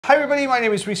Hi everybody, my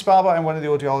name is Rhys Barber. I'm one of the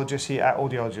audiologists here at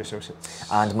Audiology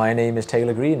Associates. And my name is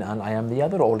Taylor Green, and I am the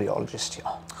other audiologist here.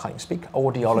 Can't even speak.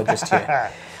 Audiologist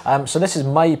here. So this is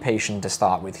my patient to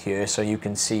start with here. So you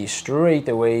can see straight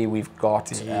away we've got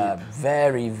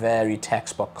very, very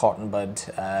textbook cotton bud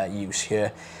use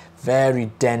here.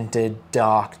 Very dented,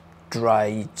 dark,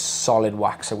 dry, solid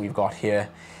wax that we've got here.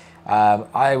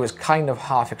 I was kind of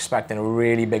half expecting a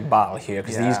really big battle here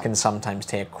because these can sometimes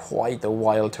take quite a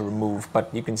while to remove,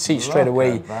 but you can see straight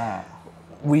away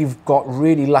we've got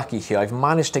really lucky here. I've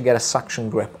managed to get a suction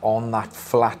grip on that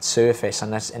flat surface,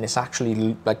 and it's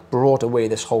actually like brought away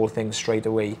this whole thing straight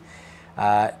away.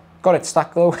 Got it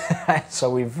stuck though,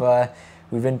 so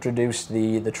we've introduced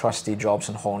the trusty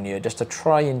Jobson horn here just to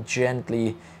try and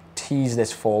gently tease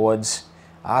this forwards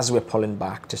as we're pulling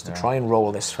back, just to try and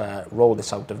roll this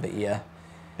out of the ear.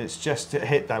 It's just to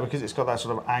hit that, because it's got that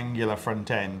sort of angular front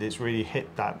end, it's really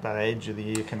hit that edge of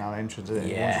the ear canal entrance, and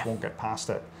it just won't get past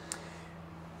it.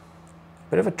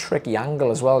 Bit of a tricky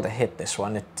angle as well to hit this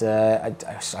one. I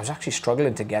was actually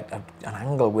struggling to get an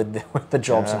angle with the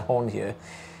Jobson horn here.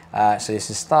 So this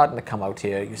is starting to come out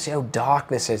here. You can see how dark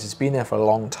this is. It's been there for a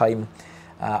long time.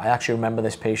 I actually remember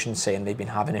this patient saying they've been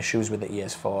having issues with the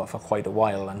ears for quite a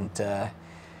while, and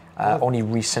only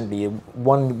recently,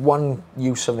 one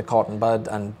use of the cotton bud,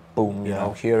 and boom, you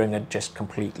know, hearing it just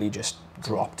completely just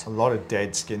dropped. A lot of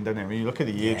dead skin, doesn't it? When you look at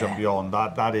the eardrum beyond,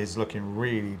 that is looking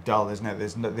really dull, isn't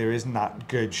it? There isn't that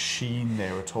good sheen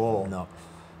there at all. No.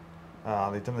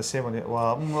 They've done the same on it.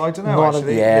 Well, I don't know.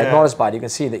 Not as bad. You can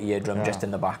see the eardrum just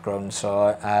in the background.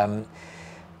 So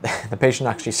the patient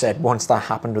actually said once that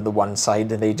happened with the one side,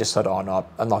 they just said, "Oh no,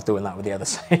 I'm not doing that with the other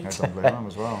side." I don't blame them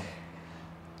as well.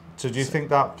 So do you think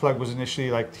that plug was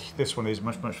initially, like, this one is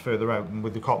much further out, and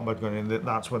with the cotton bud going in,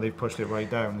 that's where they've pushed it right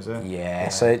down, is it? Yeah,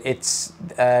 so it's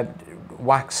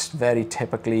wax very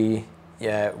typically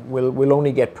will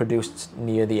only get produced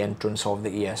near the entrance of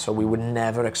the ear, so we would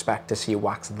never expect to see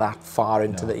wax that far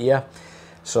into the ear.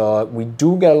 So we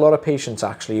do get a lot of patients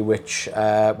actually which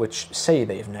say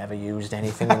they've never used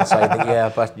anything inside the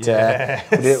ear, but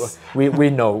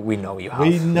we know you have.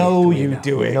 We know you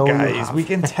do it, guys. We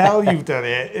can tell you've done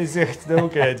it. It's no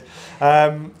good.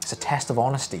 It's a test of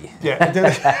honesty. Yeah.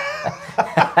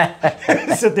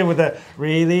 Sit there with a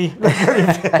really.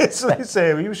 So they say,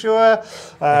 "Are you sure?"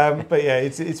 But yeah,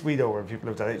 it's we know where people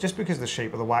have done it just because of the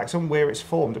shape of the wax and where it's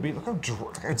formed. I mean, look how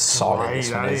dry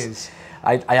that is.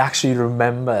 I actually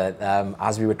remember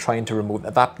as we were trying to remove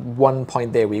that one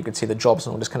point there where you could see the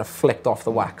Jobson just kind of flicked off the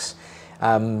wax.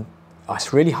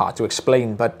 It's really hard to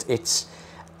explain, but it's,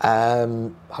 how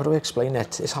do I explain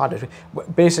it? It's hard.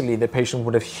 Basically, the patient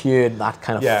would have heard that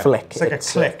kind of flick. It's like a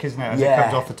click, isn't it, as it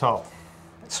comes off the top.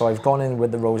 So I've gone in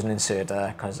with the Rosen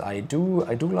inserter because I do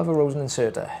love a Rosen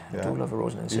inserter. I do love a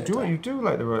Rosen inserter. You do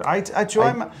like the Rosen.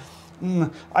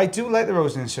 I do like the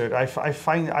Rosen insert. I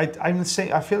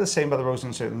feel the same about the Rosen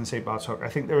insert than the St. Bart's hook. I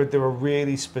think there are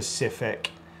really specific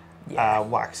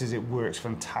waxes. It works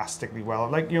fantastically well.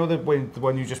 Like, you know, the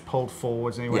one you just pulled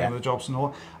forwards and you went in with the Jobson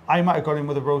horn. I might have gone in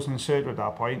with a Rosen insert at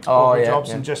that point.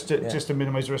 Jobson just to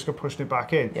minimise the risk of pushing it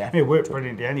back in. I mean, it worked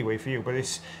brilliantly anyway for you, but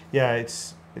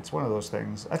it's one of those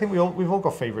things. I think we've all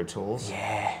got favourite tools.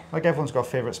 Yeah. Like everyone's got a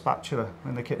favourite spatula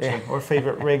in the kitchen or a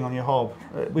favourite ring on your hob.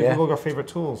 We've all got favourite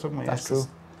tools, haven't we? That's true.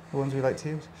 The ones we like to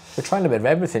use. We're trying a bit of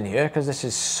everything here because this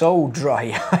is so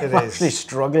dry. I'm actually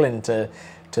struggling to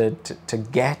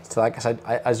get, like I said,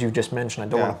 as you just mentioned, I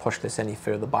don't want to push this any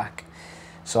further back.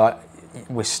 So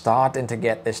we're starting to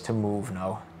get this to move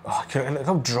now. Oh, look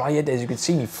how dry it is. You can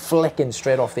see me flicking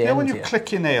straight off the end. When you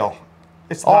click your nail.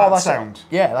 It's that sound.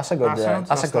 That's a good.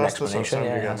 That's a good explanation.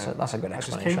 That's a good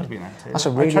explanation. That's a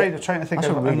really. I'm trying to think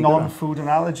of a non-food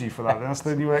analogy for that. That's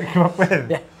the new one I come up with.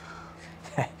 Yeah.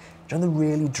 Do you know the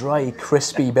really dry,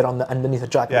 crispy bit on the underneath the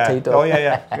jacket potato? Oh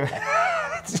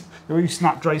yeah. We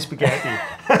snap dry spaghetti.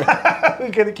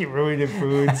 We're gonna keep ruining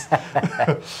foods.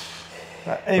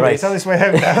 Anyway, so this way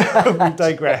home now. We've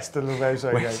digressed a little bit.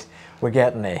 Sorry, guys. We're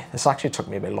getting there. This actually took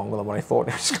me a bit longer than what I thought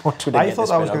it was going to. I thought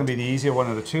that was going to be the easier one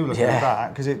of the two, looking at that,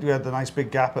 because we had the nice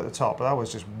big gap at the top, but that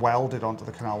was just welded onto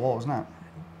the canal wall, wasn't it?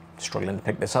 Struggling to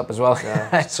pick this up as well.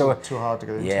 Yeah, so too hard to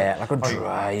get into. Yeah, like a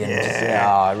dry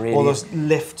and really. All those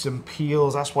lifts and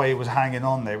peels. That's why it was hanging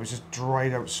on there. It was just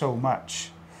dried out so much.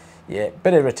 Yeah,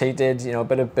 bit irritated. You know,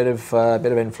 bit of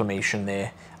inflammation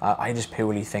there. I just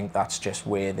purely think that's just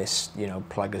where this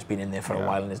plug has been in there for a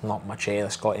while, and there's not much air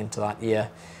that's got into that ear.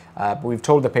 But we've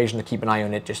told the patient to keep an eye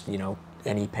on it, just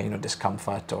any pain or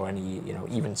discomfort or any, you know,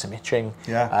 even some itching.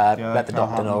 Let the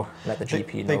doctor know, let the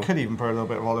GP know. They could even put a little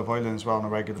bit of olive oil in as well on a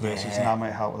regular basis, and that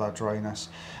might help with that dryness.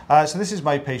 So this is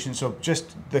my patient, so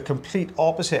just the complete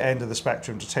opposite end of the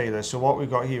spectrum to Taylor. So what we've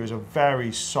got here is a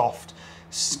very soft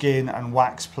skin and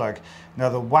wax plug. Now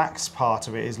the wax part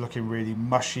of it is looking really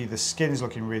mushy, the skin is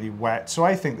looking really wet. So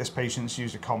I think this patient's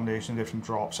used a combination of different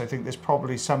drops. I think there's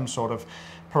probably some sort of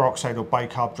peroxide or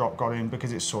bicarb drop got in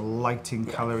because it's so light in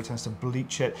colour, it tends to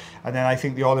bleach it. And then I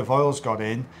think the olive oil's got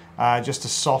in just to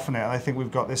soften it. And I think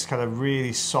we've got this kind of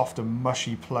really soft and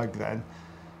mushy plug then.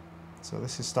 So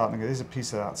this is starting to get, there's a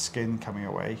piece of that skin coming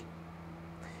away.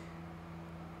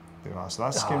 There we are. So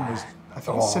that skin was, I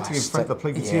think it's sitting in front of the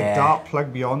plug. You can see a dark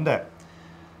plug beyond it.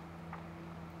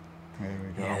 There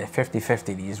we go. Yeah, they're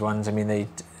 50-50, these ones. I mean,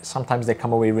 sometimes they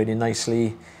come away really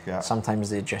nicely.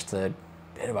 Sometimes they're just a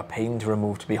bit of a pain to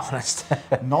remove, to be honest.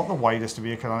 Not the widest of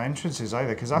ear canal entrances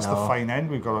either, because that's the fine end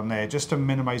we've got on there, just to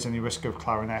minimise any risk of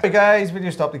clarinet. Hey guys, video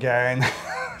stopped again.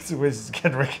 So it's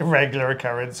getting a regular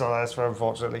occurrence on us,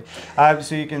 unfortunately.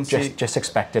 So you can see... Just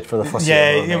expect it for the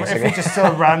foreseeable. Yeah, if we just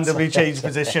sort of randomly change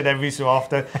position every so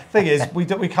often. Thing is, we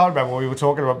can't remember what we were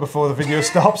talking about before the video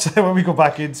stops. When we go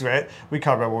back into it, we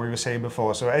can't remember what we were saying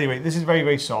before. So anyway, this is very,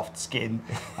 very soft skin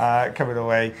coming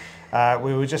away.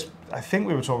 We were just... I think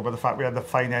we were talking about the fact we had the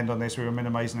fine end on this. We were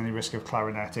minimising any risk of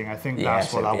clarineting. I think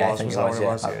that's what that was. Was that what it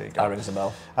was? That rings a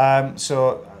bell.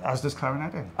 So, as does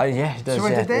clarineting. Yeah, it does. So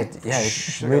it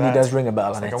really does ring a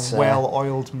bell. It's like a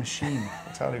well-oiled machine,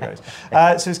 I tell you guys.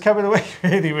 So it's coming away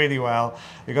really, really well.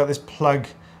 We've got this plug.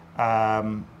 Is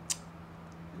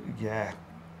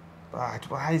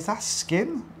that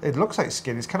skin? It looks like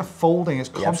skin. It's kind of folding. It's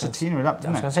concertinaing up, doesn't it?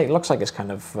 I was going to say, it looks like it's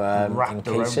kind of wrapped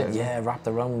around it. Yeah, wrapped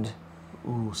around.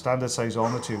 Ooh, standard size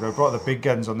on the tube. I brought the big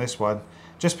guns on this one,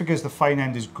 just because the fine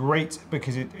end is great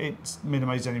because it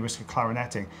minimises any risk of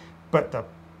clarineting, but the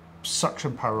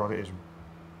suction power on it is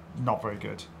not very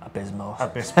good. Abysmal.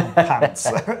 Abysmal pants.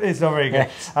 It's not very good.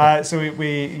 So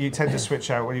you tend to switch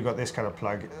out when you've got this kind of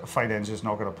plug. Fine end's just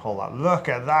not going to pull that. Look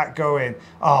at that going.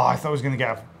 Oh, I thought I was going to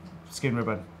get a skin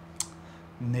ribbon.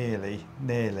 Nearly.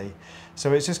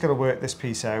 So it's just going to work this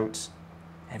piece out.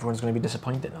 Everyone's going to be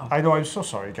disappointed now. I know, I'm so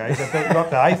sorry, guys.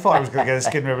 I thought I was going to get a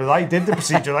skin ribbon. I did the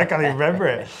procedure, I can't even remember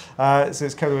it. So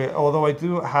it's kind of, although I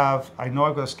know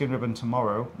I've got a skin ribbon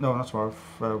tomorrow. No, not tomorrow,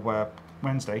 for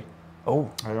Wednesday.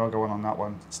 Oh. I'll go on that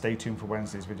one. Stay tuned for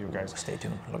Wednesday's video, guys. Stay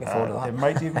tuned. Looking forward to that. There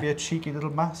might even be a cheeky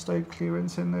little mastoid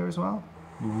clearance in there as well.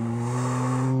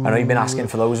 Ooh. I know you've been asking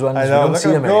for those ones. I know, we don't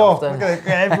see them very often. Look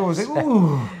at everyone's like,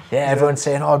 ooh. Yeah, everyone's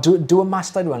saying, oh, do a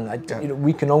mastoid one. You know,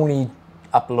 we can only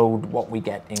upload what we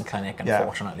get in clinic,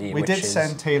 unfortunately. We did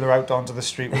send Taylor out onto the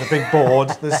street with a big board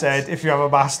that said, if you have a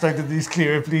mastoid and these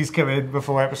clear, please come in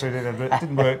before episode ended. But it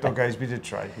didn't work though, guys. We did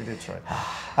try.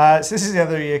 So this is the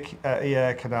other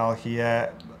ear canal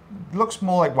here. Looks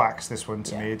more like wax, this one,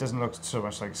 to me. It doesn't look so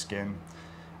much like skin.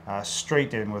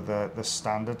 Straight in with the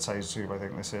standard size tube, I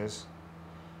think this is.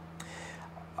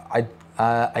 I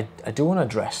do want to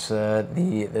address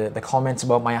the comments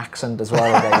about my accent as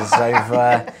well, guys.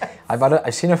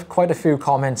 I've seen quite a few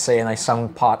comments saying I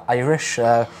sound part Irish.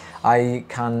 I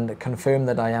can confirm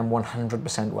that I am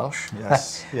 100% Welsh.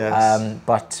 Yes.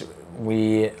 But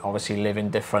we obviously live in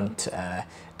different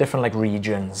like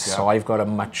regions, so I've got a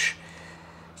much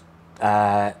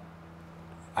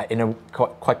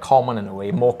quite common in a way,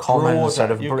 more common, broader,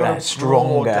 sort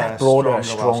of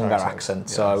stronger accent.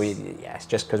 Yes. So it's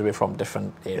just because we're from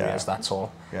different areas, that's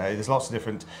all. Yeah, there's lots of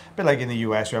different, a bit like in the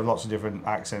US, we have lots of different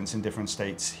accents in different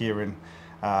states. Here in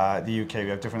the UK, we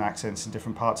have different accents in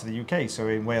different parts of the UK. So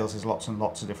in Wales, there's lots and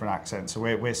lots of different accents. So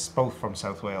we're both from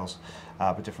South Wales,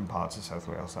 but different parts of South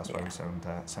Wales. That's why we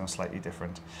sound slightly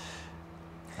different.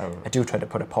 I do try to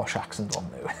put a posh accent on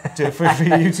though. For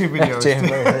YouTube videos.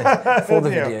 For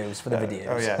the videos.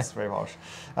 Oh yes, very posh.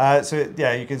 So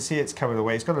yeah, you can see it's coming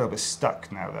away. It's got a little bit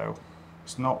stuck now though.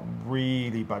 It's not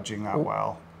really budging that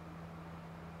well.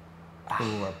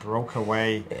 Ooh, it broke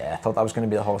away. Yeah, I thought that was going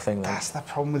to be the whole thing then. That's the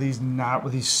problem with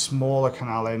these smaller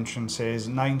canal entrances.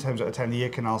 9 times out of 10, the ear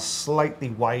canal's slightly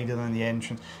wider than the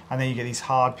entrance, and then you get these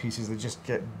hard pieces that just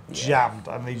get jammed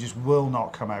and they just will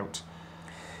not come out.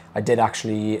 I did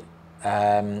actually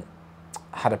I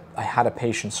had a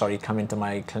patient come into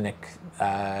my clinic.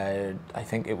 I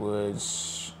think it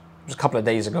was a couple of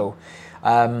days ago,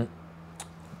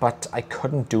 but I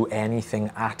couldn't do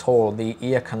anything at all. The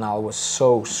ear canal was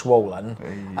so swollen.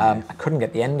 I couldn't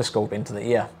get the endoscope into the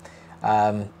ear.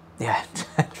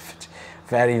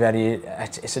 Very, very.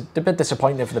 It's a bit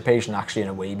disappointing for the patient actually in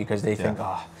a way, because they think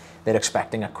they're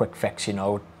expecting a quick fix,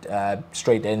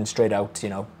 straight in, straight out,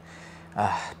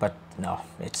 But no,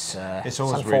 it's always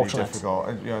really unfortunate. difficult,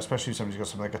 and, especially if somebody's got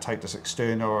something like a tightness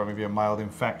externa or maybe a mild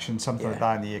infection, something like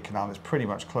that in the ear canal is pretty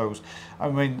much closed. I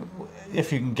mean,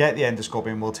 if you can get the endoscope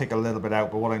in, we'll take a little bit out,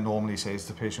 but what I normally say is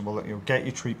to the patient, well, get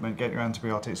your treatment, get your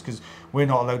antibiotics, because we're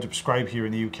not allowed to prescribe here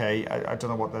in the UK. I don't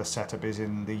know what the setup is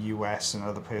in the US and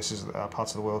other places,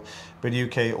 parts of the world, but in the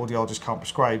UK, audiologists can't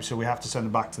prescribe, so we have to send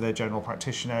them back to their general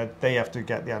practitioner. They have to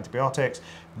get the antibiotics,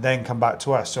 then come back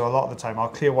to us. So a lot of the time I'll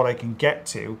clear what I can get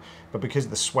to, but because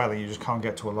of the swelling you just can't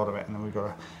get to a lot of it, and then we've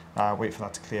got to wait for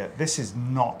that to clear. This is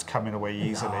not coming away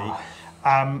easily. No.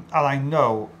 And I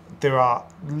know there are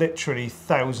literally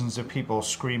thousands of people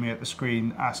screaming at the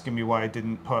screen asking me why I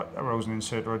didn't put a Rosen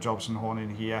insert or a Jobson horn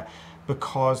in here,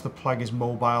 because the plug is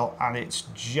mobile and it's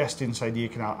just inside the ear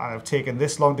canal, and I've taken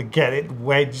this long to get it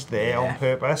wedged there on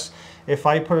purpose. If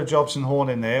I put a Jobson horn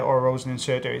in there or a Rosen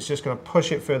inserter, it's just going to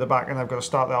push it further back, and I've got to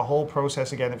start that whole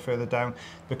process again and further down,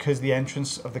 because the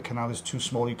entrance of the canal is too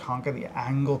small. You can't get the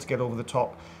angle to get over the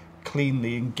top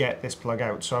cleanly and get this plug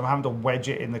out, so I'm having to wedge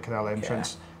it in the canal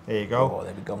entrance. There you go. Oh,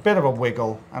 there we go. Bit of a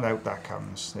wiggle, and out that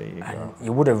comes. There you go.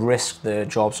 You would have risked the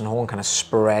Jobson horn kind of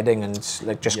spreading and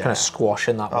like just kind of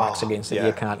squashing that wax against the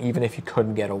ear canal, even if you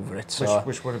couldn't get over it. So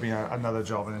which would have been another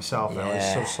job in itself.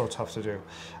 It's so tough to do.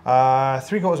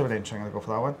 3/4 of an inch. I'm going to go for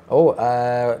that one.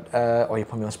 Oh, you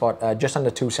put me on the spot. Just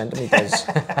under 2 centimeters.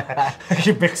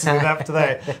 You're mixing it up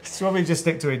today. So let me just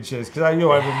stick to inches, because I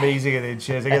know I'm amazing at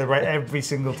inches. I get it right every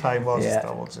single time. We'll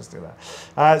just do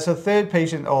that. So third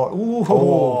patient.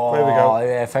 There we go.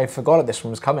 If I forgot that this one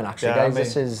was coming, actually, guys.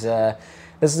 This is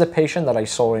a patient that I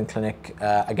saw in clinic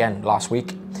again last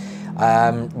week.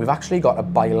 We've actually got a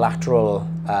bilateral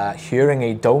hearing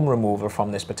aid dome removal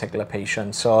from this particular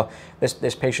patient. So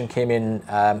this patient came in,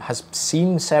 has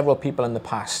seen several people in the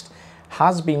past,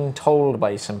 has been told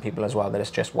by some people as well that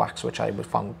it's just wax, which I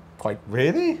found quite...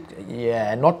 Really?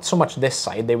 Yeah, not so much this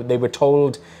side. They were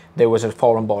told there was a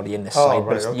foreign body in this side,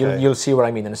 but you'll see what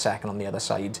I mean in a second on the other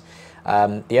side.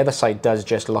 The other side does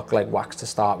just look like wax to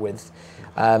start with.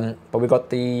 But we've got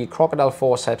the crocodile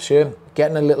forceps here,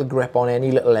 getting a little grip on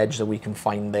any little edge that we can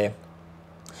find there.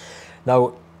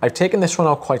 Now, I've taken this one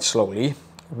out quite slowly.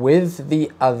 With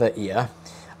the other ear,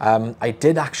 I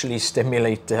did actually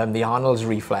stimulate the Arnold's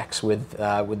reflex with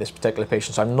this particular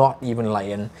patient, so I'm not even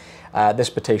lying. This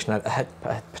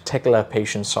particular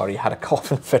patient, had a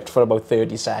coughing fit for about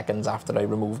 30 seconds after I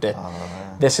removed it.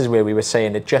 This is where we were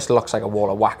saying it just looks like a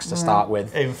wall of wax to start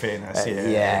with. In fairness,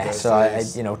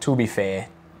 to be fair,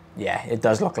 it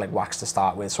does look like wax to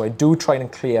start with. So I do try and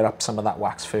clear up some of that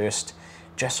wax first,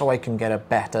 just so I can get a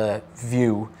better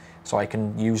view, so I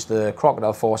can use the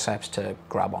crocodile forceps to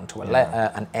grab onto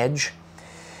an edge.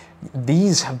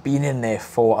 These have been in there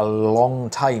for a long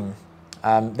time.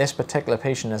 This particular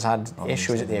patient has had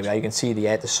issues there. You can see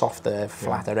the softer,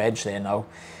 flatter edge there now.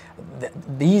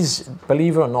 These,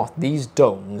 believe it or not, these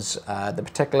domes, the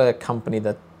particular company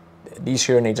that, these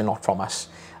hearing aids are not from us,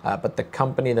 but the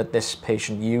company that this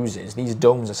patient uses, these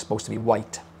domes are supposed to be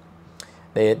white.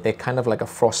 They're kind of like a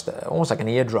frost, almost like an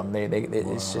eardrum.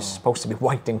 It's just supposed to be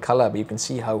white in colour, but you can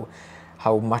see how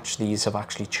much these have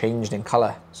actually changed in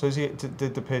colour. So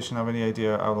did the patient have any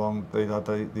idea how long they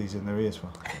had these in their ears for?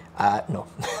 No.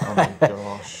 Oh my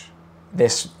gosh.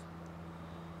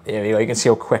 There you go, you can see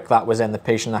how quick that was, and the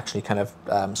patient actually kind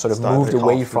of sort of moved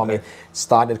away from it,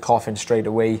 started coughing straight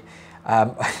away.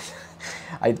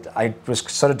 I was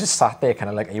sort of just sat there kind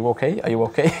of like, are you okay? Are you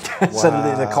okay? So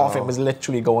the coughing was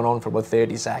literally going on for about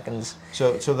 30 seconds.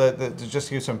 So just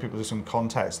to give some people some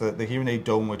context, the hearing aid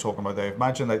dome we're talking about there,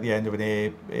 imagine like the end of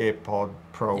an AirPod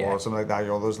Pro or something like that,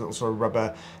 those little sort of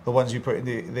rubber, the ones you put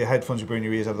in the headphones you put in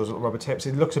your ears have those little rubber tips.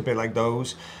 It looks a bit like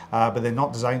those, but they're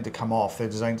not designed to come off. They're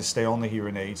designed to stay on the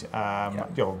hearing aid,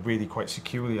 really quite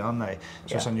securely, aren't they?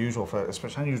 So it's unusual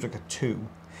especially unusual like a 2.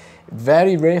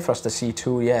 Very rare for us to see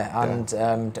 2,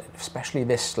 and especially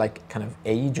this like kind of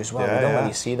age as well. We don't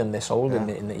really see them this old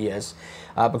in the ears.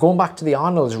 But going back to the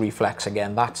Arnold's reflex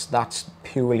again, that's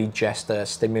purely just a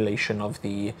stimulation of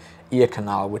the ear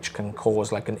canal, which can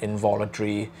cause like an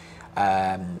involuntary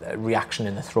reaction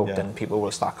in the throat, and people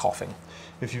will start coughing.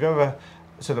 If you've ever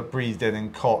sort of breathed in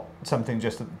and caught something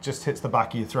just hits the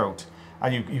back of your throat,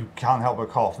 and you can't help but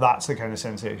cough, that's the kind of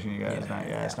sensation you get, isn't it?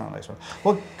 It's not a nice one.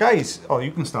 Well, guys,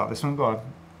 you can start this one, go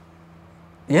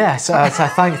on. So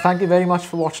thank you very much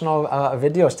for watching our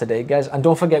videos today, guys. And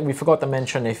don't forget, we forgot to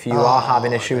mention, if you are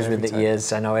having issues with the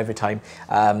ears, I know every time,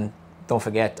 don't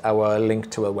forget our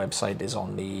link to our website is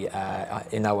on the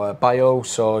in our bio,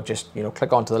 so just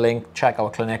click onto the link, check our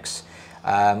clinics.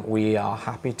 We are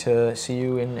happy to see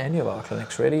you in any of our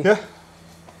clinics, really.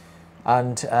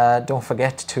 And don't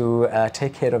forget to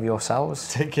take care of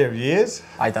yourselves. Take care of yours.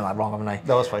 I done that wrong, haven't I?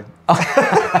 No, it's fine.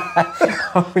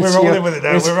 We're rolling with it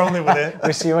now. We're rolling with it.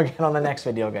 We'll see you again on the next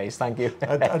video, guys. Thank you.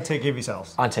 And take care of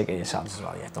yourselves. And take care of yourselves as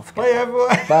well. Yeah, don't forget. Bye,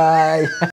 everyone. Bye.